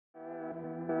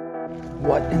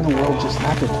What in the world just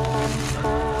happened?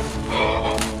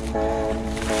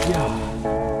 Yeah.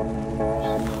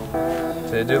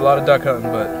 So they do a lot of duck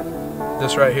hunting, but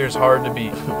this right here is hard to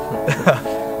beat.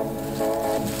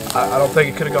 I don't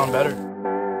think it could have gone better.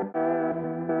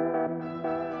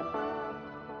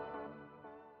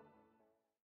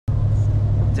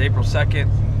 It's April 2nd.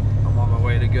 I'm on my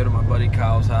way to go to my buddy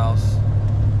Kyle's house.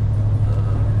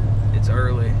 It's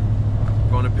early. I'm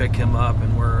going to pick him up,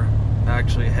 and we're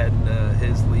actually heading to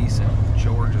his lease in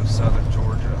Georgia, southern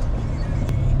Georgia.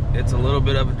 It's a little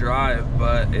bit of a drive,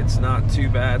 but it's not too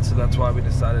bad, so that's why we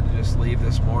decided to just leave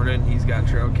this morning. He's got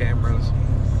trail cameras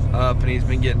up, and he's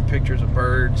been getting pictures of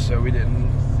birds, so we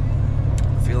didn't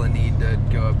feel a need to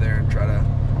go up there and try to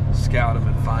scout them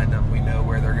and find them. We know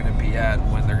where they're going to be at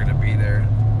and when they're going to be there.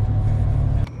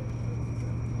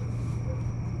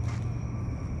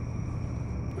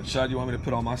 Which side do you want me to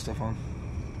put all my stuff on?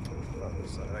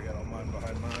 This side. I got all mine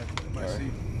behind my All right.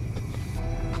 seat.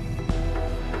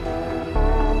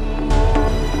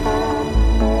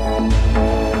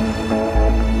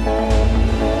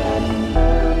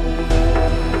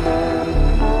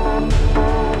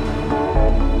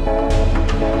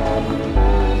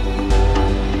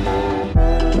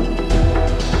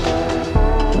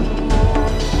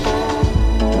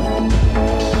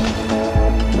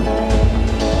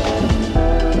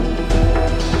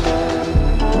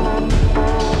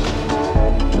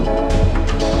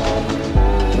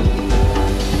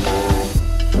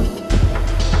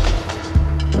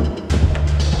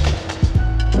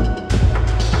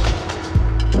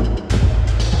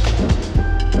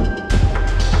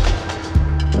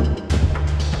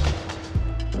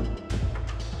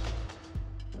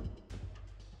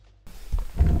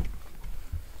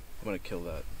 I'm gonna kill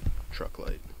that truck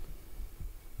light.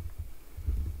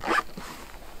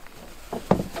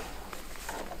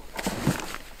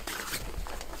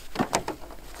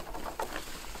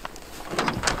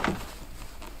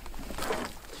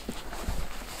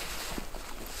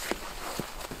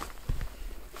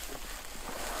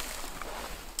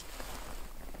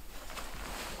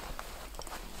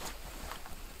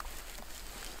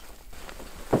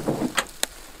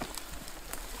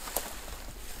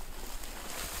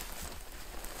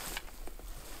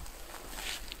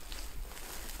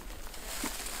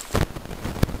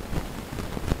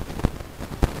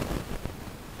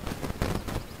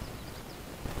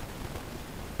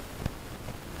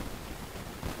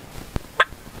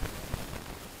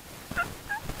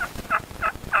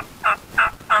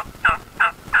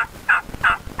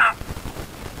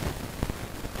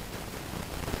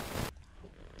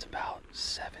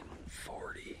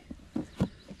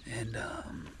 And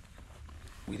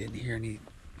we didn't hear any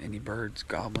birds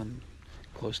gobbling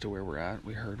close to where we're at.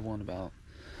 We heard one about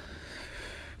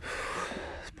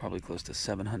probably close to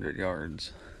 700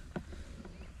 yards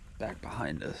back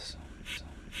behind us.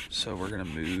 So we're gonna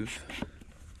move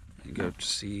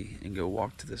and go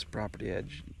walk to this property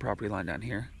line down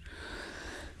here,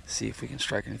 see if we can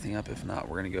strike anything up. If not,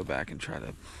 we're gonna go back and try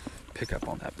to pick up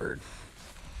on that bird.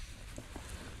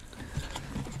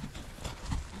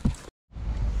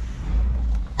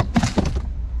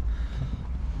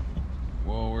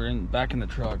 Back in the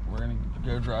truck. We're gonna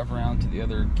go drive around to the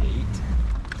other gate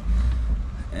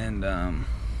and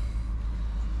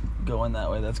go in that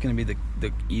way. That's gonna be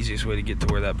the easiest way to get to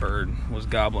where that bird was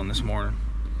gobbling this morning.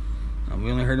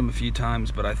 We only heard him a few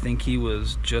times, but I think he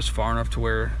was just far enough to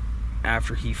where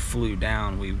after he flew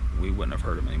down, we wouldn't have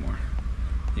heard him anymore.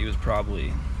 He was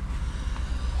probably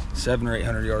 700 or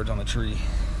 800 yards on the tree,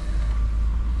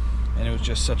 and it was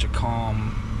just such a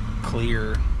calm,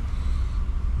 clear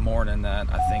morning that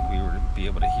I think we would be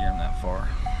able to hear him that far.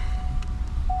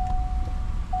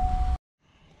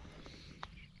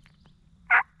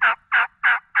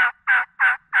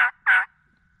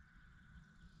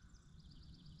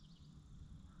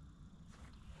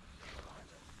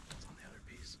 It's on the other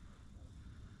piece.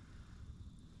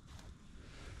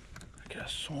 I could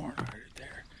have sworn I heard it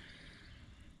there.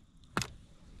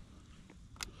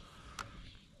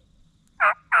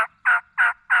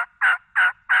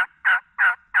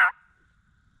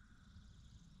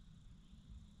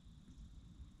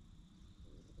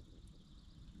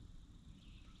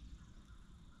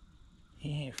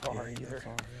 He ain't far either.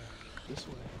 Far, yeah. This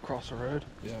way, across the road.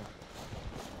 Yeah.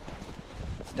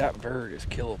 That bird is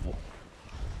killable.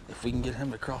 If we can get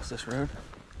him to cross this road.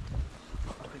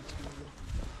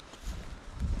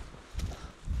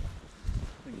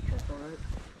 Think the truck all right?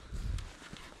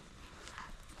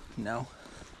 No.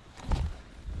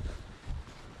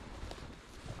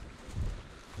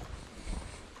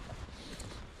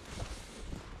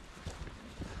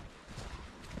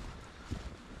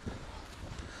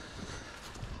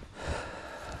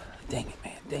 Dang it,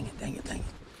 man. Dang it, dang it, dang it.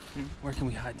 Where can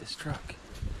we hide this truck?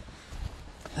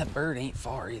 That bird ain't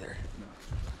far either. No.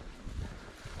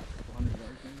 100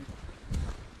 yards maybe?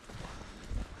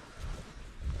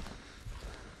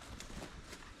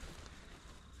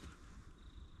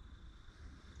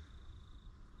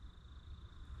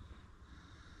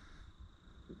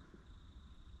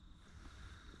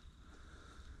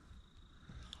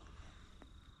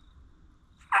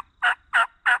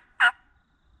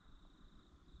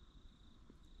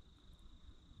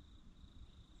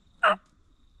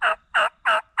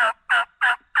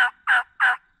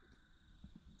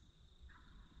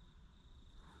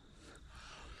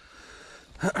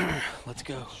 Let's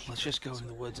go. Let's just go in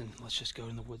the woods and let's just go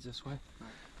in the woods this way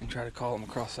and try to call them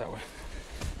across that way.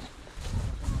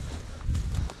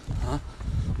 Huh?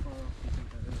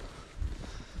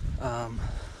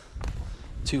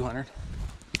 200.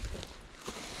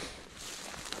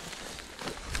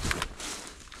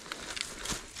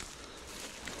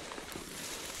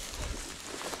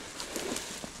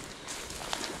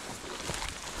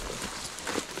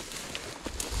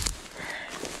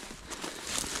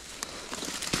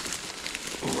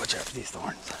 Ooh, watch out for these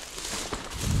thorns.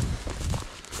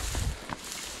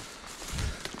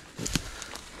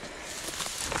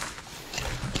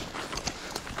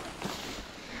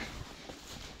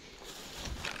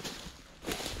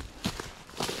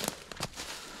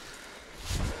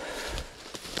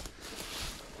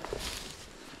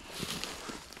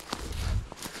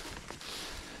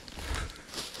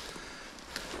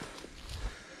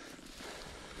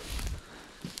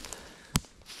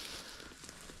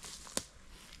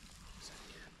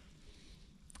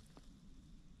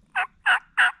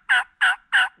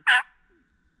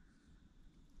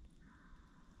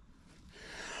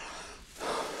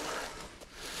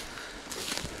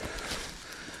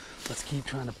 Let's keep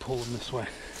trying to pull them this way.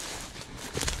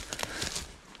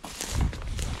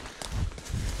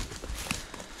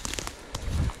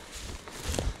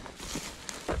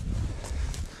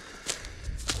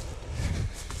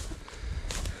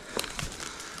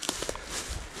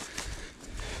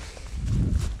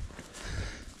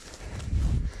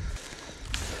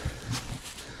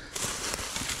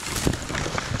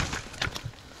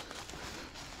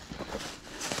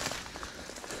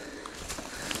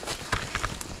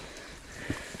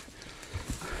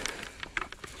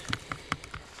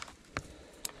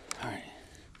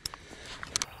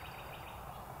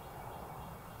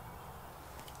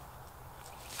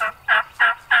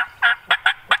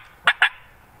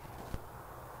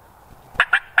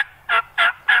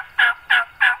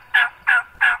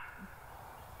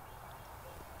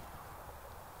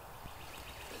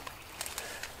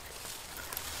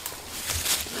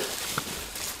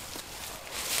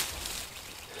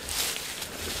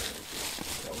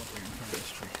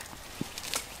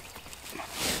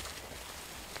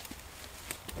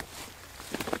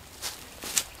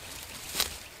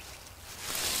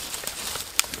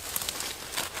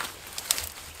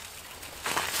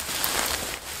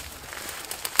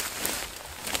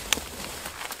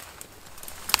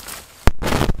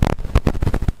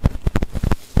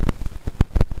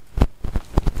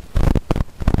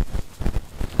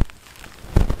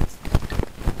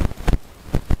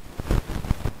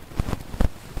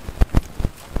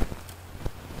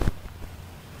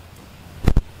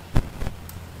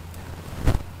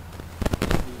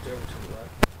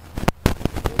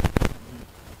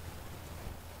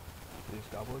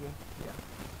 Gobbler again? Yeah.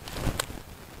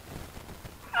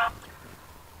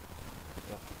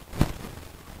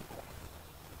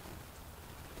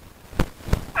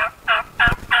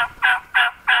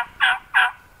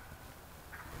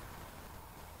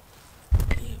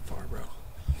 He ain't far, bro.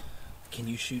 Can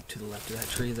you shoot to the left of that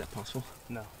tree? Is that possible?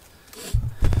 No.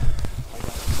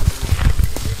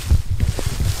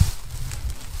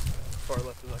 Far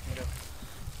left as I can go.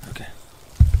 Okay.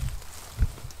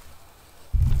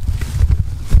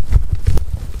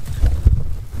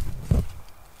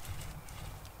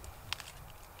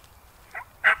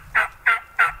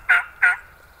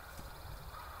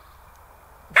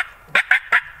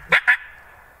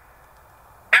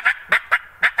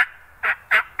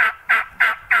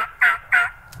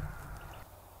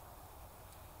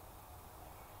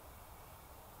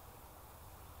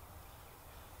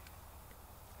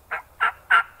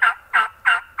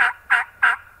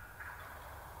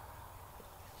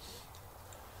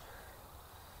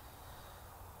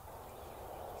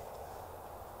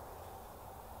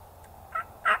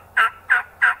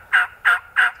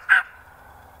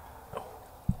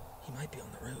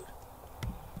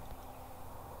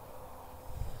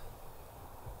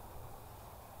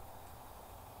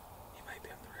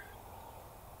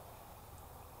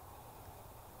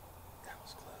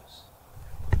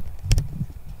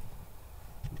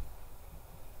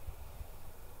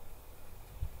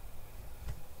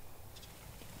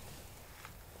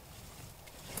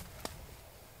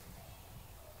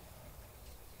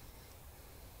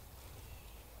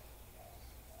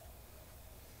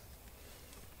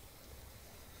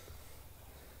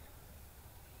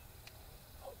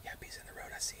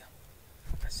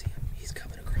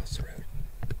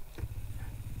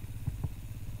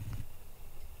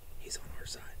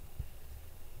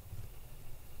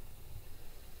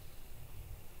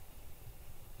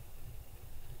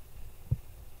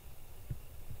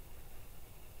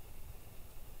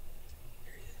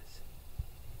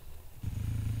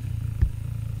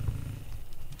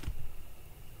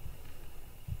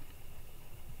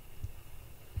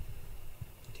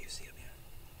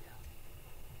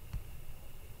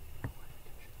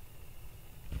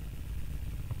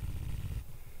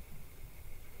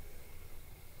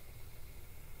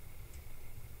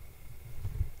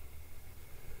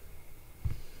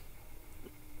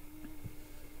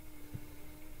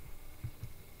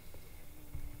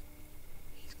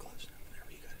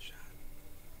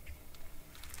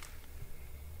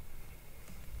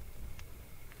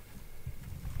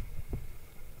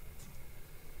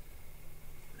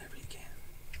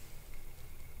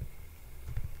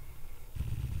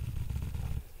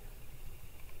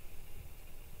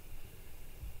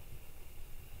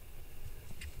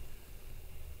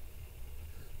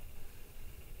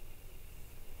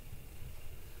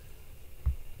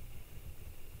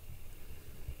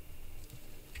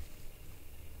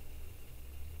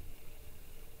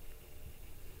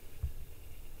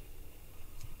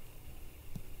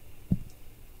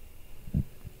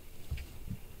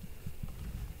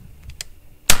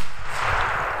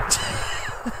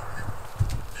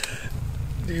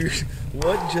 Dude,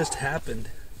 what just happened?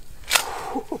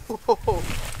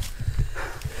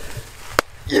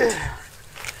 Yeah,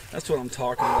 that's what I'm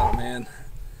talking about, man.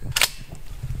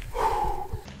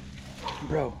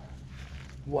 Bro,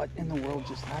 what in the world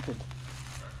just happened?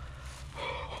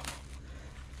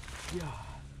 Yeah.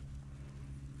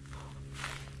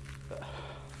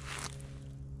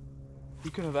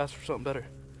 You couldn't have asked for something better.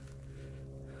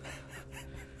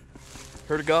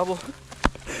 Heard a gobble.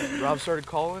 Rob started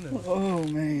calling, and Oh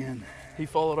man. he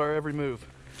followed our every move.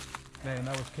 Man,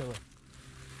 that was killer.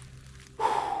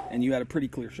 And you had a pretty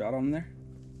clear shot on him there?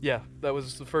 Yeah, that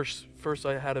was the first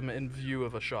I had him in view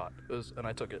of a shot, and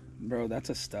I took it. Bro, that's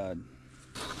a stud.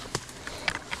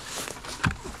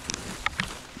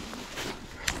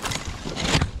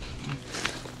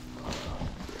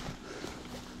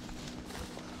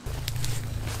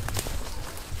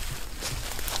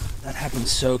 That happened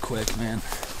so quick, man.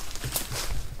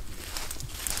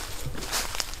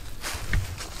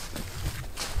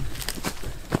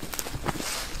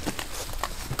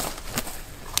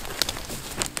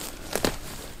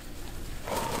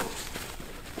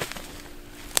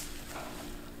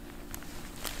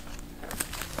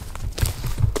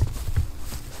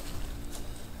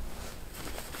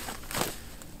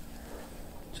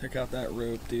 Check out that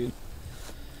rope, dude.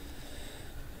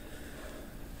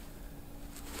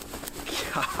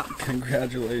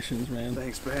 Congratulations, man.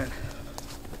 Thanks, man.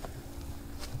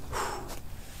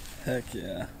 Heck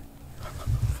yeah.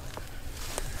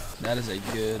 That is a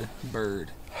good bird.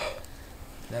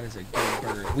 That is a good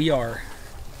bird. We are,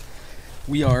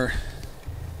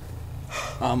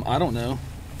 I don't know,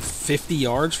 50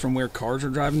 yards from where cars are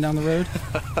driving down the road.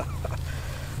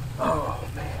 Oh,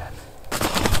 man.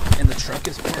 And the truck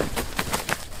is parked.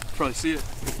 Probably see it.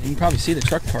 You can probably see the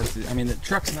truck parked. I mean, the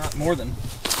truck's not more than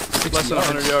 60 Less than yards.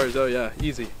 100 yards. Oh yeah,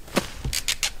 easy.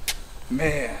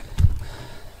 Man.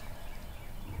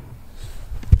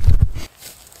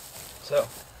 So,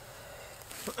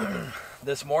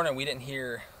 this morning we didn't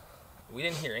hear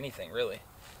anything really,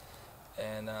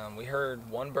 and we heard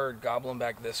one bird gobbling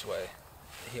back this way.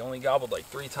 He only gobbled like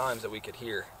 3 times that we could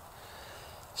hear.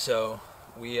 So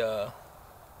we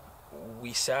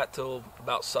sat till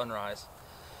about sunrise,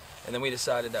 and then we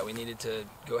decided that we needed to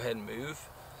go ahead and move.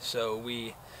 So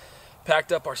we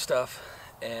packed up our stuff,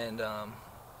 and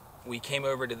we came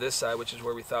over to this side, which is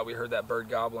where we thought we heard that bird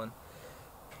gobbling.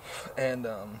 And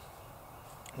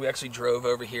we actually drove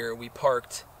over here. We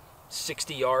parked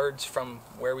 60 yards from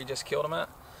where we just killed him at.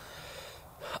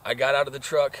 I got out of the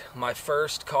truck. My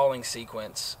first calling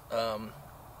sequence,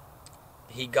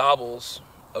 he gobbles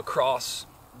across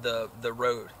the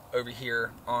road over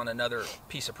here on another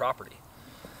piece of property.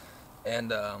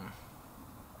 And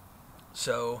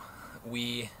so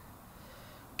we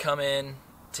come in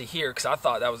to here, because I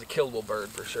thought that was a killable bird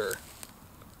for sure,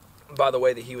 by the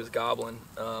way that he was gobbling.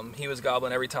 He was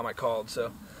gobbling every time I called,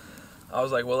 so I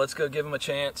was like, well, let's go give him a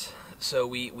chance. So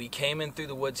we came in through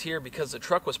the woods here. Because the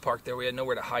truck was parked there, we had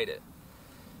nowhere to hide it.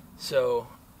 So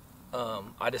I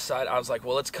was like,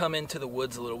 well, let's come into the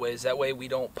woods a little ways. That way we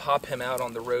don't pop him out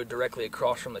on the road directly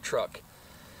across from the truck.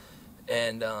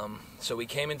 And so we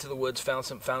came into the woods, found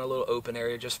a little open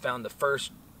area, just found the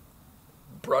first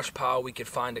brush pile we could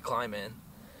find to climb in.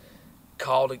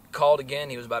 Called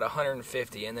again. He was about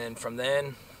 150, and then from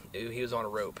then he was on a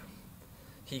rope.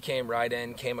 He came right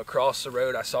in, came across the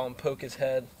road. I saw him poke his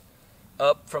head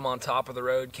up from on top of the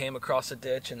road, came across the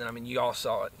ditch, and then, I mean, you all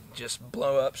saw it, just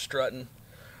blow up, strutting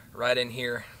right in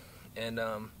here, and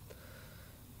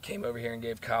came over here and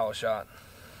gave Kyle a shot.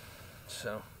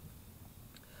 So,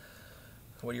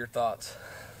 what are your thoughts?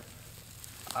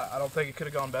 I don't think it could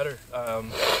have gone better.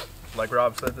 Like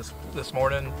Rob said this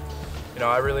morning, you know,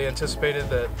 I really anticipated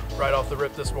that right off the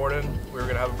rip this morning we were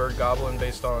going to have a bird gobbling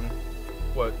based on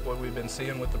what we've been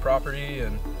seeing with the property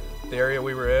and the area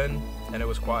we were in, and it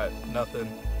was quiet,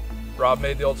 nothing. Rob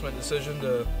made the ultimate decision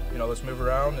to, you know, let's move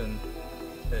around, and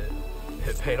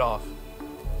it paid off.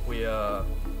 We,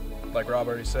 like Rob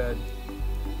already said,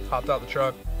 hopped out the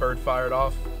truck, bird fired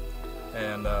off,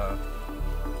 and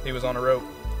he was on a rope.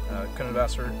 Couldn't have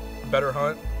asked for a better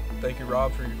hunt. Thank you,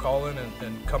 Rob, for your calling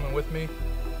and coming with me.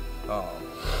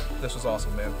 This was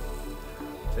awesome, man.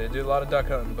 So I did a lot of duck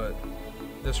hunting, but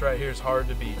this right here is hard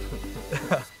to beat.